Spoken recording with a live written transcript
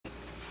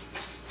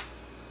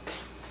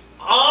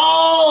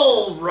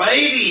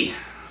Alrighty,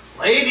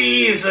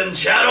 ladies and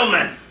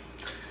gentlemen,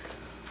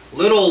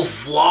 little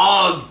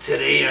vlog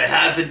today. I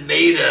haven't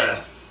made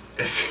a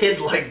vid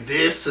like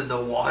this in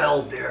a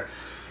while there.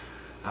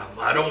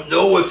 I don't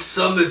know if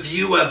some of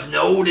you have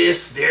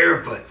noticed there,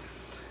 but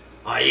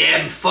I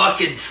am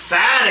fucking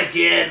fat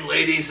again,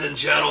 ladies and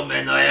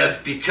gentlemen. I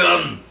have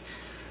become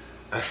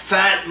a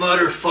fat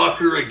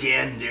motherfucker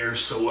again there.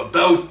 So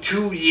about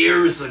 2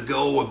 years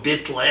ago, a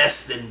bit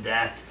less than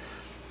that,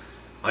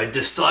 I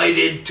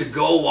decided to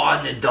go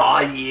on a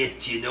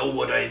diet, you know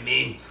what I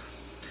mean.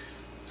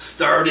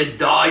 Started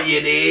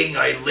dieting,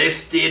 I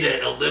lifted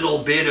a little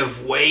bit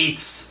of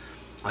weights,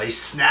 I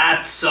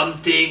snapped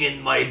something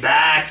in my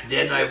back,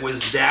 then I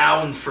was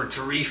down for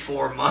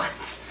 3-4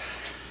 months.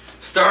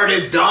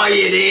 Started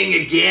dieting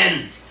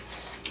again,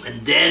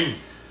 and then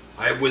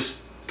I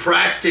was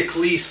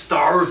practically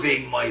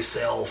starving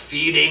myself,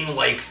 eating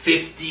like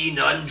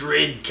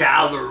 1,500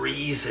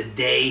 calories a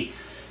day,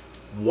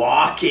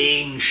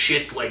 walking,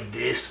 shit like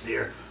this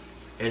there.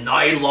 And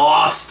I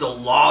lost a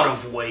lot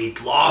of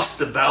weight,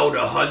 lost about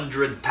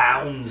 100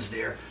 pounds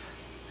there.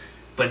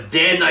 But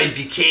then I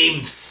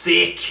became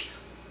sick.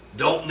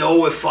 Don't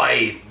know if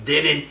I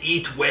didn't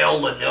eat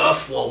well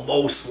enough. Well,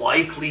 most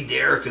likely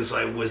there, because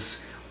I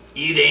was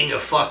eating a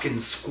fucking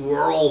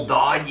squirrel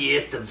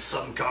diet of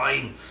some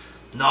kind.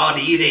 Not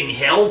eating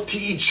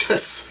healthy,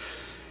 just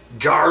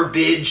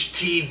garbage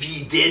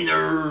TV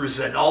dinners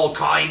and all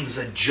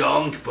kinds of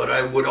junk, but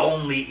I would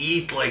only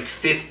eat like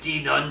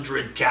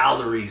 1,500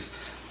 calories.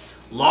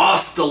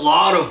 Lost a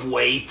lot of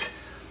weight,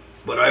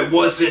 but I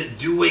wasn't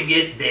doing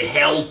it the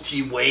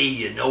healthy way,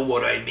 you know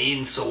what I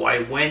mean? So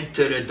I went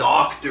to the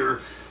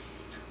doctor,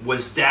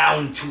 was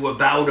down to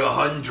about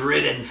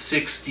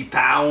 160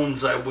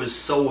 pounds. I was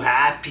so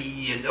happy,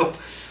 you know.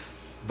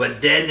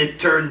 But then it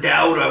turned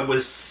out I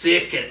was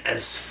sick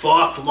as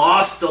fuck,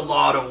 lost a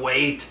lot of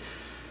weight.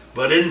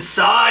 But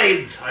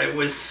inside, I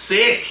was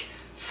sick,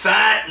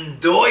 fat and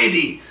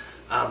doity.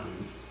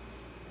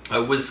 I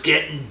was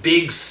getting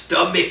big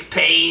stomach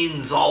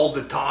pains all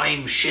the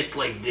time, shit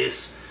like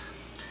this.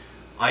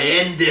 I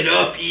ended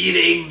up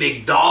eating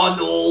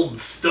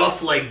McDonald's,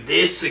 stuff like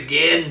this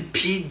again,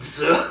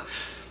 pizza.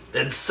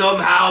 And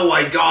somehow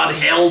I got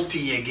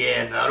healthy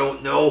again. I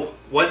don't know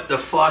what the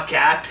fuck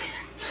happened.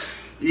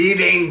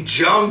 Eating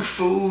junk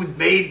food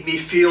made me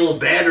feel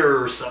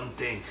better or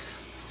something.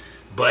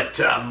 But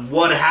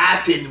what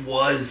happened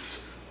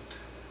was,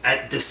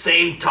 at the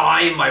same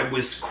time I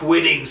was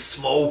quitting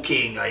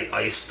smoking,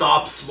 I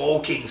stopped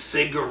smoking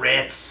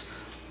cigarettes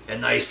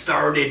and I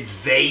started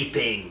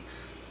vaping.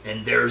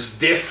 And there's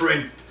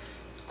different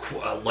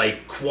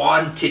like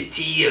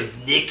quantity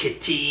of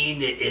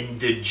nicotine in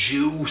the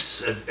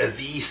juice of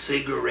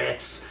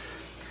e-cigarettes.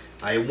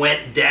 I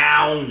went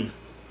down,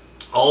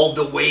 all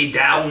the way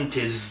down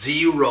to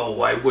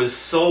 0. I was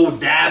so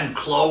damn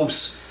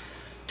close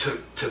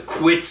to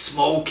quit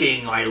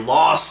smoking. I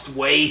lost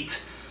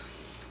weight.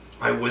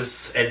 I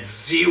was at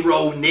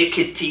 0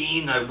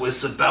 nicotine. I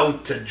was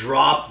about to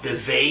drop the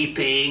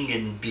vaping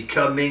and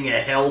becoming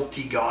a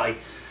healthy guy.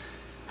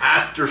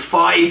 After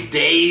 5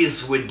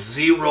 days with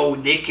 0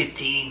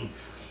 nicotine,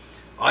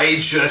 I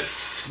just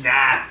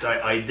snapped.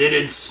 I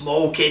didn't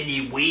smoke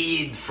any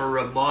weed for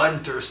a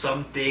month or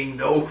something.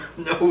 No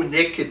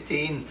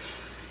nicotine.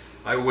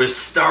 I was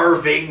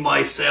starving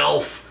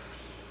myself.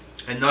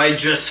 And I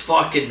just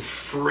fucking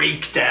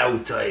freaked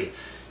out. I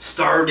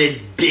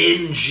started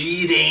binge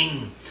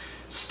eating,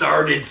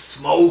 started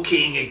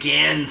smoking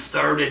again,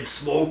 started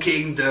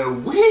smoking the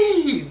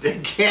weed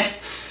again.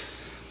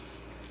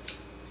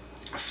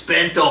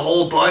 Spent a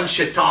whole bunch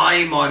of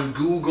time on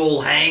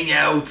Google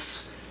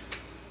Hangouts.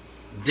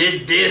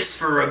 Did this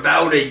for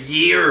about a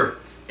year,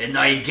 and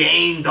I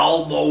gained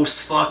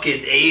almost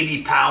fucking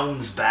 80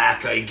 pounds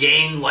back. I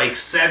gained like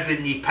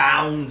 70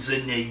 pounds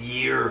in a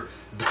year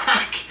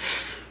back.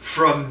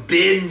 From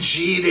binge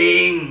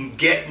eating,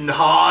 getting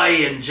high,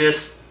 and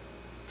just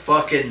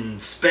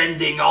fucking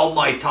spending all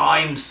my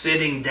time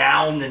sitting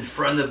down in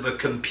front of a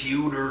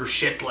computer,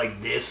 shit like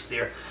this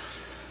there.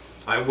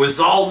 I was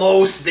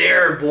almost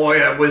there,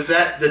 boy. I was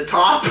at the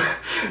top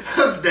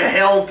of the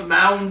health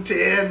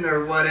mountain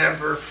or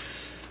whatever.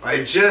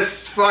 I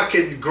just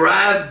fucking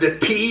grabbed the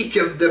peak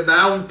of the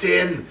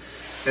mountain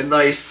and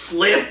I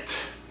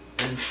slipped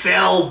and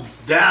fell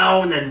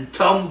down and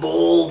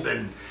tumbled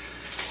and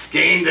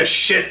gained a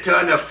shit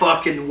ton of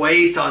fucking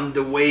weight on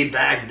the way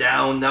back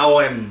down. Now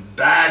I'm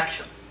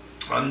back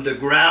on the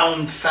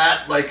ground,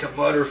 fat like a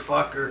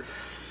motherfucker.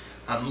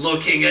 I'm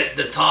looking at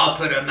the top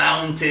of the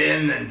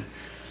mountain and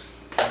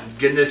I'm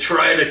gonna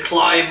try to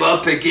climb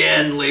up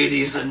again,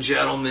 ladies and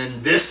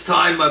gentlemen. This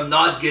time I'm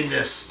not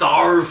gonna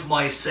starve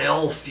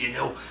myself, you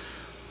know.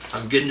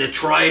 I'm gonna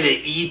try to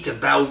eat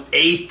about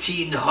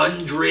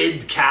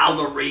 1,800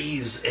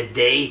 calories a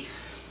day,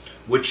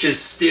 which is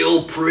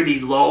still pretty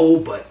low,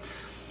 but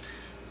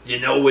you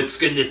know, it's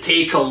going to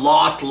take a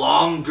lot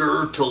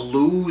longer to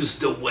lose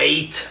the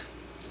weight,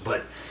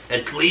 but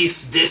at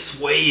least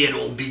this way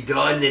it'll be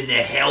done in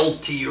a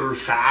healthier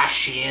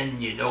fashion,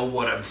 you know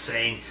what I'm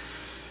saying.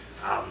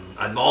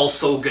 I'm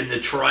also gonna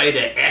try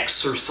to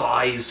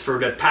exercise. For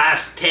the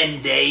past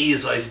 10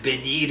 days, I've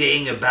been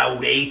eating about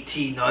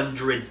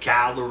 1,800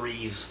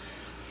 calories.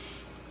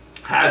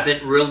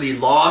 Haven't really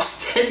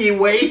lost any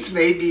weight,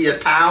 maybe a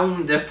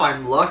pound if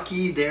I'm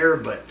lucky there,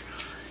 but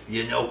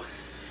you know,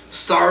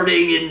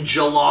 starting in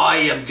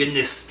July, I'm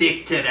gonna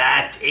stick to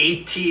that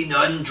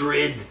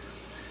 1,800.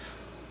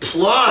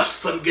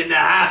 Plus, I'm gonna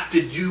have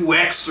to do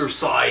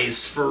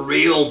exercise for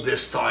real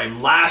this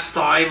time. Last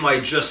time, I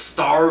just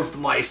starved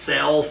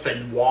myself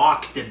and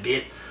walked a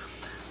bit.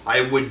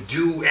 I would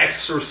do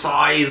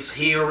exercise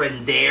here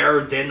and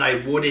there, then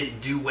I wouldn't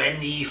do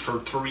any for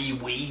 3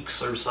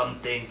 weeks or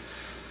something.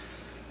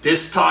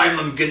 This time,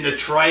 I'm gonna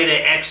try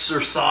to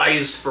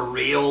exercise for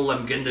real.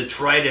 I'm gonna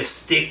try to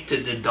stick to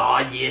the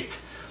diet.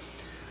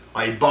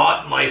 I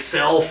bought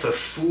myself a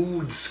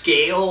food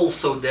scale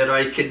so that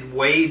I can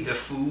weigh the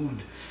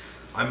food.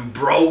 I'm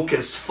broke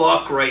as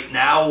fuck right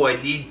now.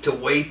 I need to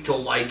wait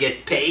till I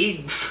get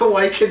paid so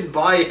I can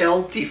buy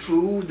healthy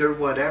food or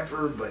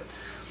whatever, but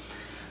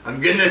I'm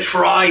gonna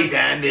try,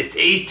 damn it.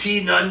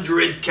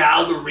 1,800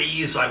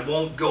 calories. I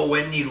won't go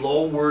any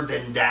lower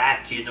than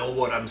that, you know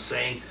what I'm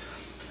saying?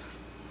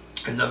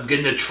 And I'm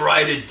gonna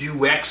try to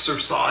do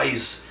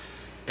exercise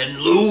and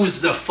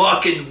lose the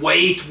fucking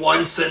weight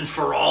once and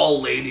for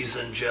all, ladies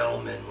and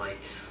gentlemen. Like,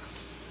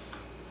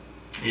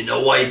 you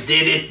know, I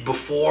did it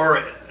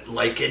before,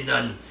 like in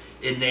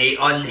a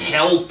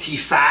unhealthy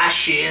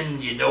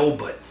fashion, you know,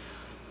 but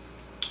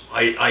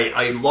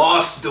I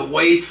lost the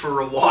weight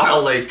for a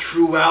while. I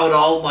threw out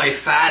all my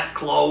fat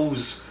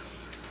clothes,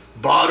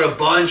 bought a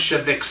bunch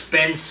of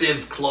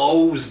expensive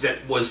clothes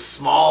that was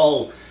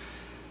small.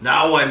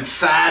 Now I'm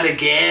fat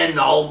again.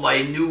 All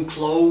my new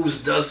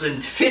clothes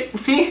doesn't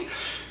fit me.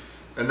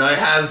 And I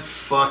have,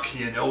 fuck,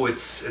 you know,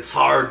 it's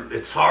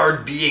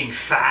hard being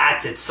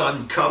fat. It's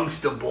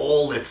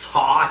uncomfortable. It's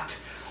hot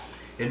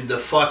in the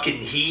fucking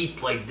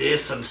heat like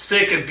this. I'm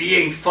sick of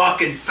being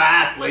fucking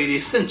fat,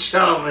 ladies and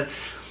gentlemen.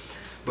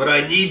 But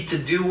I need to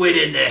do it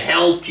in a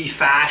healthy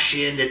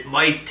fashion. It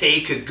might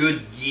take a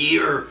good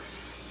year.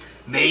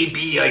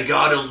 Maybe I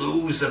gotta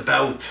lose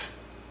about,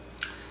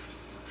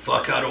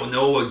 fuck, I don't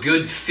know, a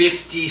good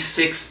 50,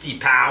 60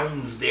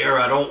 pounds there.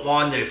 I don't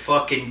want to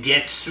fucking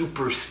get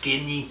super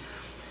skinny.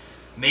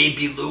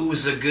 Maybe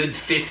lose a good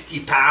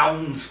 50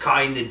 pounds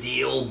kind of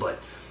deal, but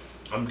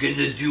I'm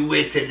gonna do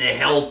it in a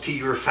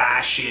healthier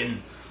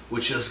fashion,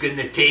 which is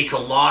gonna take a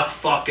lot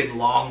fucking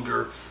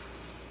longer.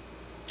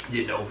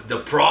 You know, the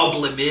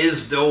problem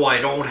is, though, I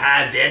don't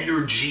have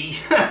energy.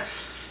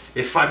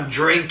 If I'm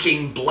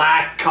drinking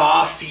black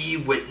coffee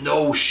with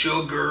no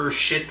sugar,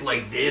 shit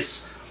like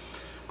this,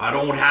 I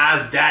don't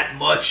have that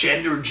much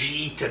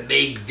energy to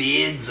make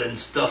vids and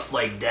stuff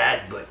like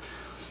that, but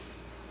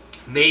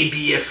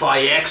maybe if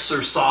I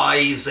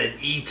exercise and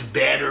eat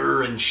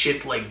better and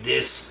shit like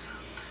this,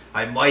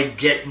 I might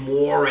get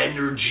more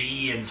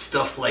energy and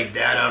stuff like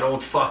that. I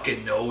don't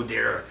fucking know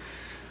there.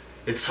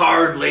 It's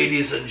hard,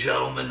 ladies and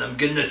gentlemen. I'm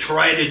gonna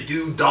try to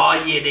do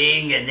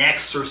dieting and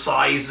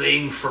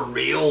exercising for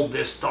real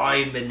this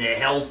time in a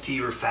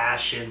healthier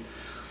fashion.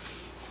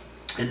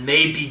 And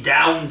maybe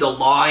down the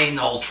line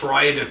I'll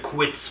try to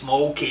quit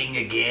smoking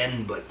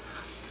again, but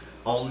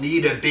I'll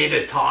need a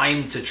bit of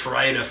time to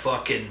try to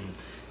fucking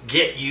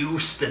get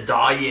used to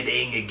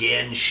dieting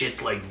again,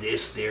 shit like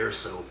this there.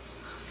 So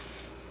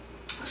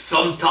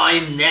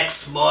sometime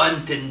next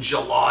month in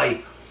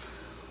July,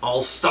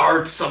 I'll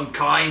start some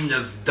kind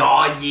of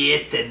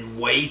diet and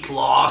weight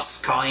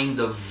loss kind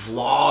of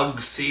vlog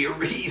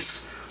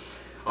series.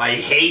 I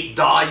hate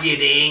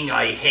dieting,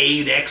 I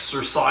hate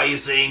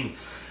exercising,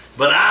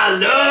 but I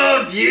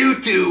love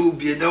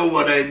YouTube, you know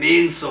what I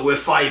mean? So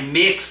if I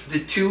mix the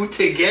two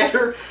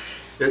together,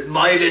 it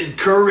might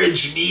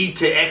encourage me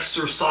to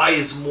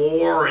exercise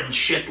more and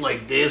shit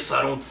like this.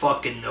 I don't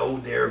fucking know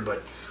there,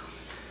 but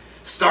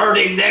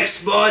starting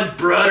next month,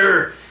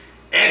 brother,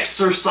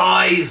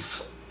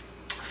 exercise,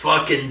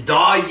 fucking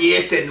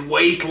diet and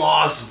weight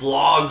loss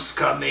vlogs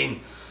coming.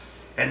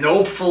 And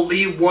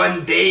hopefully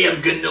one day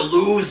I'm gonna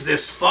lose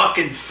this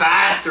fucking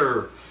fat,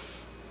 or,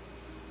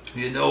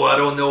 you know, I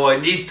don't know, I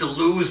need to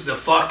lose the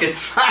fucking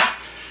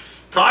fat.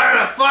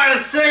 Tired of fucking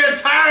sick,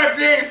 tired of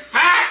being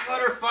fat,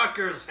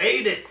 motherfuckers.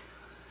 Hate it.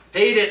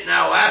 Hate it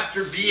now.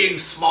 After being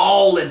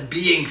small and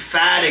being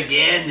fat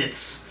again,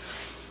 it's,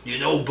 you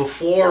know,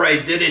 before I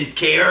didn't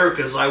care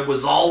because I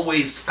was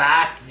always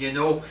fat, you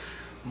know,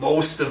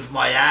 most of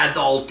my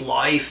adult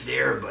life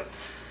there, but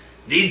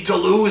need to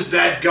lose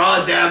that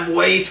goddamn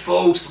weight,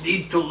 folks.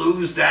 Need to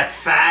lose that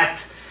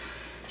fat.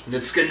 And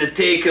it's gonna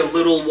take a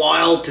little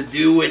while to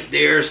do it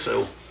there,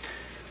 so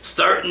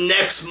starting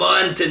next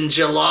month in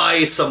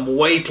July, some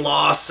weight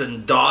loss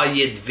and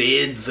diet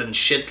vids and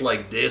shit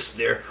like this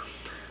there.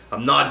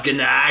 I'm not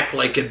gonna act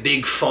like a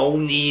big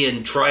phony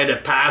and try to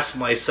pass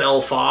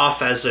myself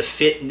off as a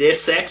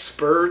fitness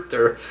expert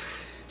or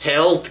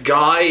health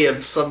guy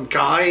of some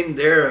kind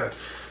there.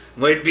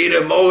 Might be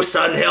the most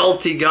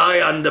unhealthy guy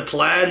on the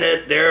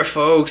planet there,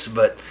 folks,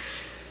 but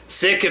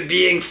sick of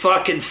being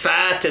fucking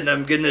fat, and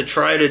I'm gonna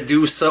try to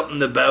do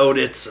something about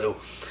it. So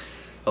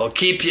I'll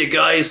keep you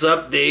guys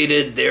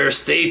updated there.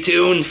 Stay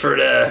tuned for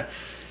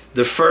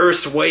the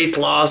first weight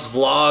loss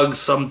vlog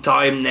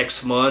sometime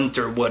next month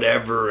or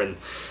whatever, and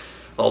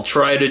I'll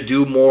try to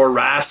do more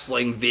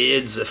wrestling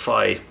vids if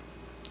I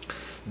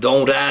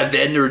don't have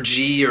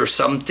energy or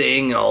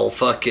something. I'll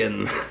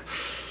fucking...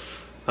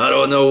 I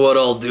don't know what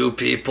I'll do,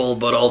 people,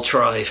 but I'll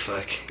try.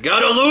 Fuck.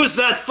 Gotta lose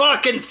that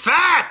fucking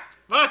fat!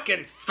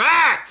 Fucking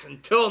fat!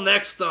 Until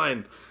next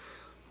time.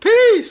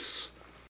 Peace!